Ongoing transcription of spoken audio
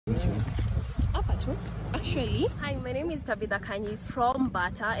Actually, hi, my name is Trevor from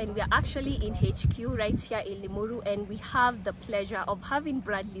Bata, and we are actually in HQ right here in Limuru, and we have the pleasure of having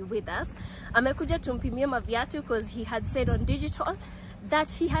Bradley with us. Amekuja tumpimie maviatu because he had said on digital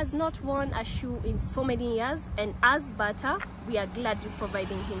that he has not worn a shoe in so many years, and as Bata, we are gladly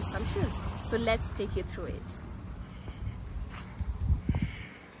providing him some shoes. So let's take you through it.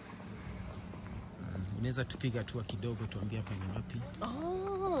 Unaweza tupiga tu kidogo tuambie hapa ni wapi?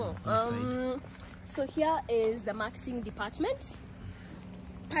 So here is the marketing department.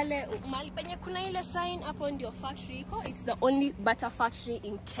 Pale mali penye kuna ile sign hapo ndio factory iko. It's the only butter factory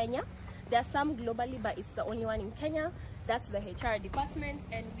in Kenya. There are some globally, but it's the only one in Kenya. That's the HR department,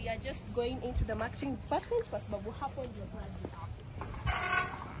 and we are just going into the marketing department kwa sababu hapo ndio Bradley hapo.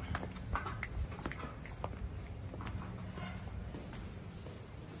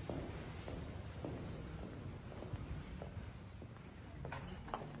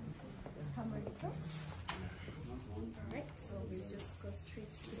 Alright, so we'll just go straight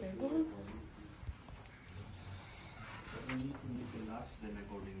to the room. You need to make the last then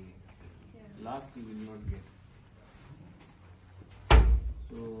accordingly. Yeah. Last you will not get.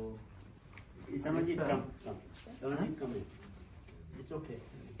 So, Samajit, come. Samajit, come in. It's okay.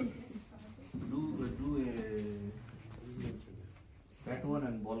 do a that one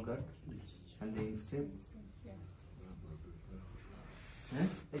and ball cut and the step. Yeah.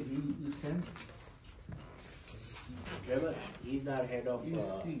 You can. Trevor, he's our head of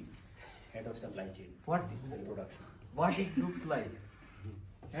See supply chain. what And production. what it looks like.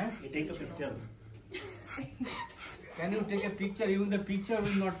 You take a picture. Can you take a picture? Even the picture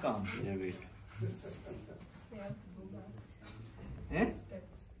will not come. Yeah, wait.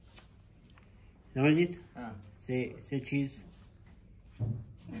 Samajit, say cheese.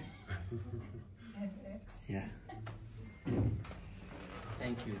 Yeah.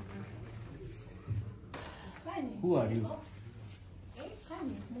 Thank you. Who are you?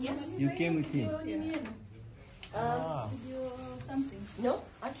 Yes. You came with him. No,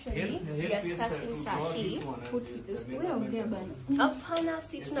 actually, we are starting sahi. Hapana,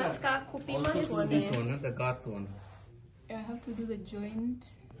 si tunataka kupima tuone. This one, the Garth one. I have to do the joint,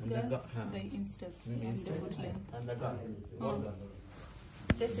 the instep, and the foot length. And the Garth.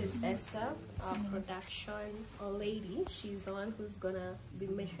 This is Esther, our production lady. She's the one who's gonna be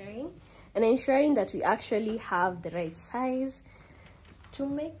measuring and ensuring that we actually have the right size to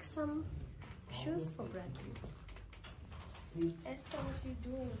make some shoes for Bradley. Esther, what are you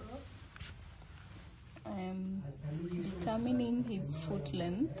doing, girl? I am determining his foot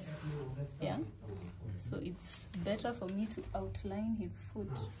length. Yeah. So it's better for me to outline his foot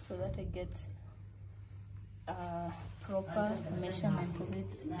so that I get a proper measurement of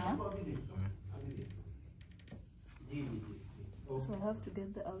it. Yeah? So I have to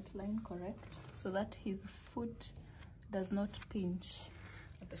get the outline correct so that his foot does not pinch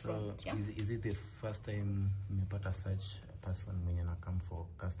at the front. Yeah? Is it the first time umepata such a person when you come for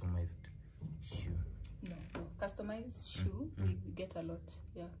customized shoe? No. Customized shoe we get a lot.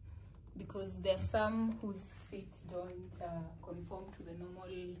 Yeah. Because there are some whose feet don't conform to the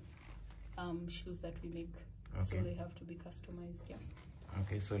normal shoes that we make. Okay. So they have to be customized. Yeah.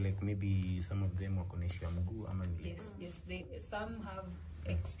 Okay, so like maybe some of them wako na issue ya mguu ama ni Yes. Some have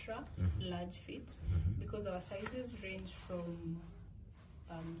extra large feet because our sizes range from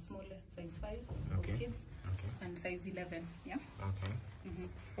smallest size 5 of kids and size 11. Yeah. Okay.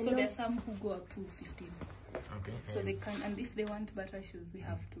 So there are some who go up to 15. Okay. So they can, and if they want butter shoes, we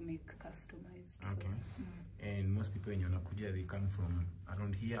have to make customized. Okay. And most people when you wanakuja, they come from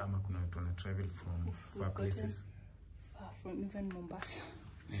around here ama kuna watu wana travel from far places. Far from even Mombasa.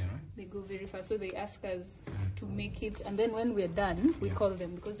 Yeah. They go very far, so they ask us to make it, and then when we're done, we call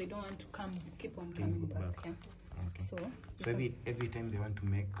them because they don't want to keep on coming back. Yeah. Okay. So every time they want to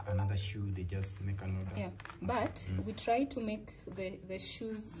make another shoe, they just make an order. Yeah, but we try to make the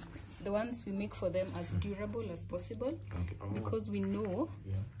shoes, the ones we make for them, as durable as possible. Okay. Because we know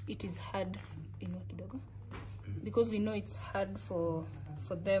it is hard because we know it's hard for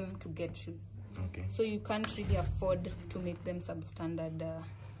them to get shoes. Okay. So you can't really afford to make them substandard.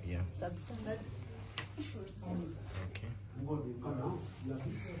 Substandard shoes. Okay.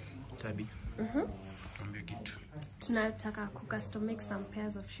 Tabi. Tunataka custom make some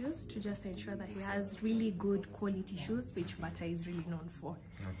pairs of shoes to just ensure that he has really good quality shoes, which Bata is really known for.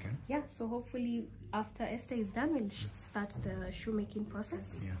 Okay. Yeah, so hopefully after Esther is done, we'll start the shoemaking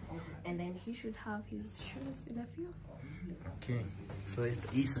process. Yeah. And then he should have his shoes in a few. Okay. So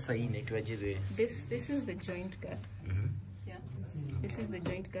hii sasa hii inaitwaje the This is the joint gap. Yeah. This is the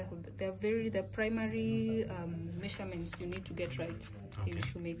joint gap. The primary measurements you need to get right in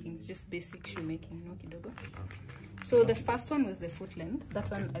shoemaking. It's just basic shoemaking, no kidogo. So the first one was the foot length. That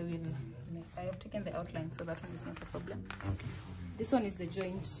one I have taken the outline, so that one is not a problem. This one is the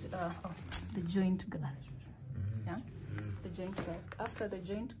joint, the joint girth. Yeah, the joint girth. After the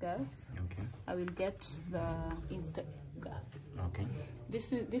joint girth, I will get the instep girth.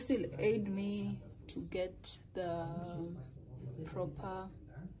 This will aid me to get the proper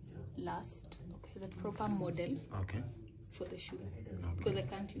the proper model for the shoe, because I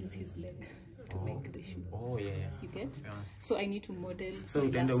can't use his leg to make the shoe. You get? So I need to model. So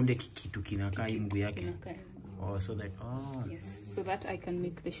utaenda unde kitu kinakaa mguu yake. So that yes, so that I can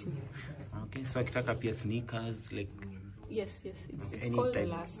make the shoe. So akitaka pia sneakers like yes, it's called the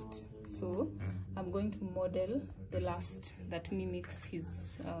last. So I'm going to model the last that mimics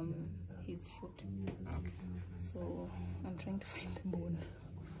his foot. So I'm trying to find the bone.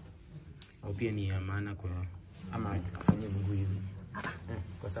 Pia ni maana kwa ama afanye mguu hivi.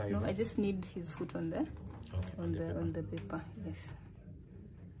 No, I just need his foot on the on the paper. Yes.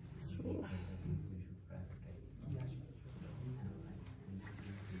 So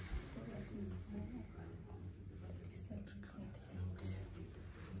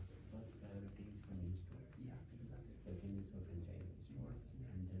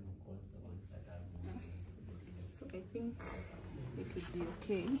I think it would be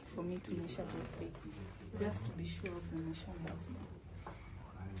okay for me to measure the just to be sure of the measurements.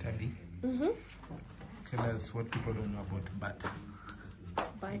 Tabby, tell us what people don't know about Bata.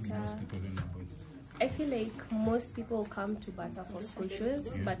 Bata. Most people don't know about it. I feel like most people come to Bata for school shoes,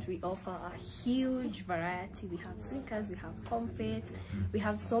 but we offer a huge variety. We have sneakers, we have comfort, we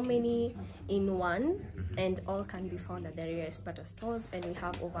have so many in one, and all can be found at the rarest Bata stores, and we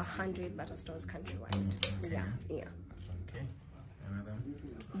have over 100 Bata stores countrywide. Yeah. Okay. Another?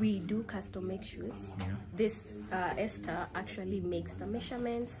 We do custom make shoes. This Esther actually makes the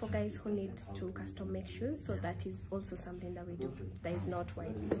measurements for guys who need to custom make shoes, so that is also something that we do that is not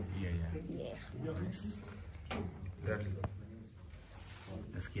widely. Yeah. Nice. Bradley.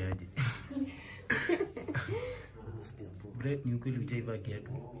 Nasikiaje? Brett, ni ukweli hujaiva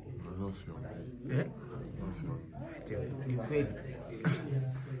kiatu? Ni ukweli?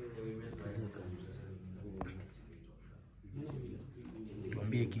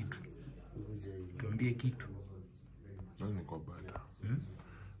 Tuambie kitu. Leo niko Bata.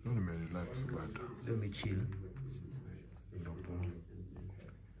 Leo nimerelax Bata. Leo umechill.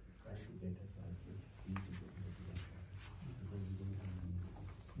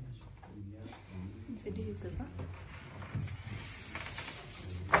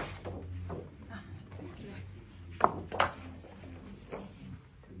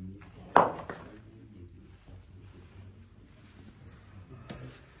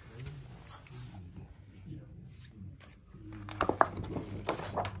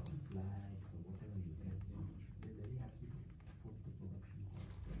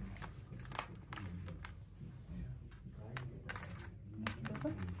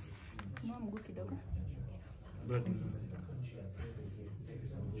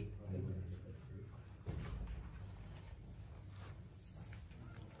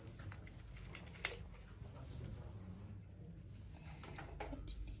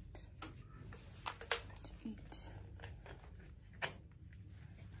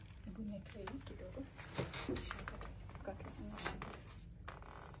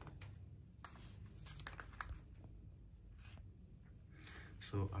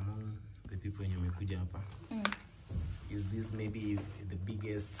 So among the people in Yomekuja hapa, is this maybe the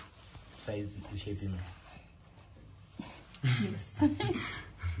biggest size you shape in? Yes.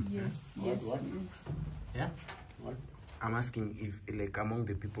 Yes. What? Yeah? What? I'm asking if, like, among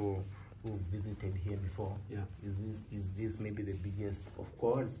the people who visited here before, is this maybe the biggest? Of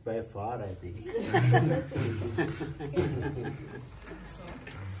course, by far, I think.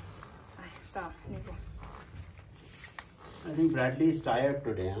 I think Bradley is tired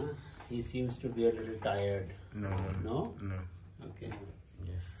today, huh? He seems to be a little tired. No? Okay.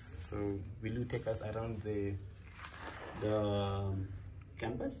 Yes. So, will you take us around the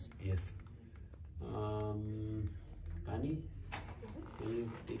campus? Yes. Kani, can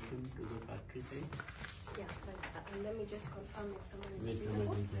you take him to the factory side? Yeah, but let me just confirm if someone is With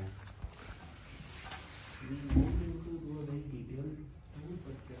available. somebody there. We won't be able to do a very detailed tour,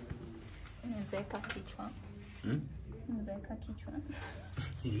 but Unaweka kichwa. Unaweka kichwa.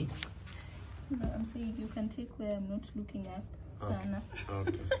 No, I'm saying you can take where I'm not looking at. Sana.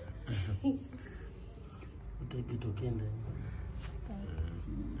 Okay. take it again then.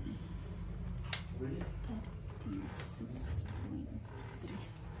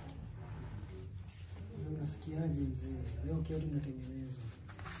 Unasikiaje mzee? Leo kiatu tunatengenezwa.